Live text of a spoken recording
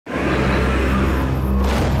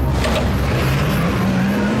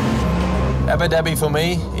Abu Dhabi for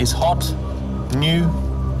me is hot, new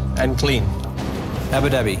and clean. Abu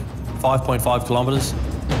Dhabi, 5.5 kilometres,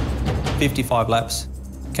 55 laps,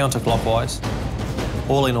 counterclockwise,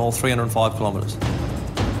 all in all 305 kilometres.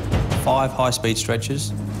 5 high-speed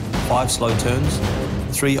stretches, 5 slow turns,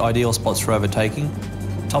 3 ideal spots for overtaking,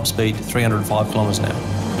 top speed 305 kilometres an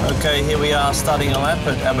hour. Okay, here we are starting a lap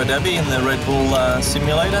at Abu Dhabi in the Red Bull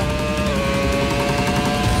simulator.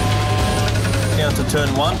 Down to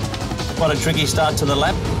turn 1. Quite a tricky start to the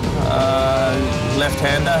lap.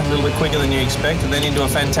 Left-hander, a little bit quicker than you expect, and then into a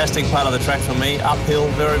fantastic part of the track for me. Uphill,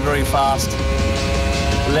 very, very fast.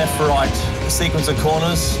 Left, right, sequence of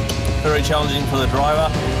corners, very challenging for the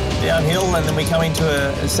driver. Downhill, and then we come into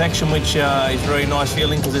a section which is very nice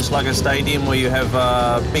feeling because it's like a stadium where you have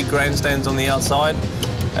big grandstands on the outside,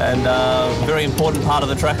 and very important part of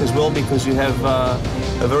the track as well because you have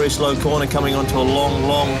a very slow corner coming onto a long,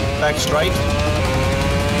 long back straight.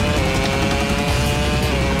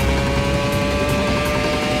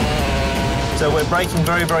 So we're braking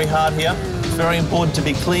very, very hard here. It's very important to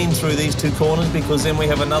be clean through these 2 corners because then we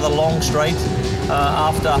have another long straight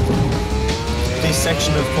after this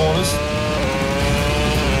section of corners.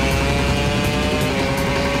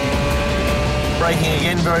 Braking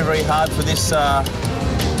again very, very hard for this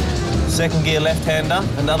second gear left-hander.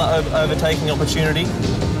 Another overtaking opportunity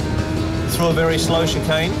through a very slow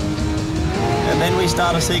chicane. And then we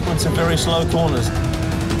start a sequence of very slow corners.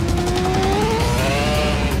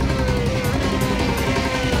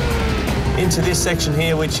 Into this section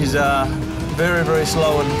here, which is very, very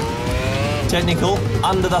slow and technical,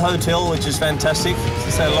 under the hotel, which is fantastic.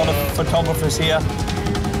 There's a lot of photographers here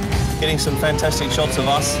getting some fantastic shots of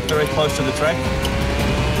us very close to the track.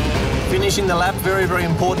 Finishing the lap, very, very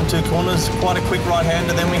important 2 corners, quite a quick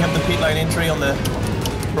right-hander. Then we have the pit lane entry on the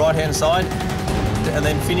right-hand side, and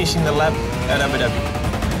then finishing the lap at Abu Dhabi.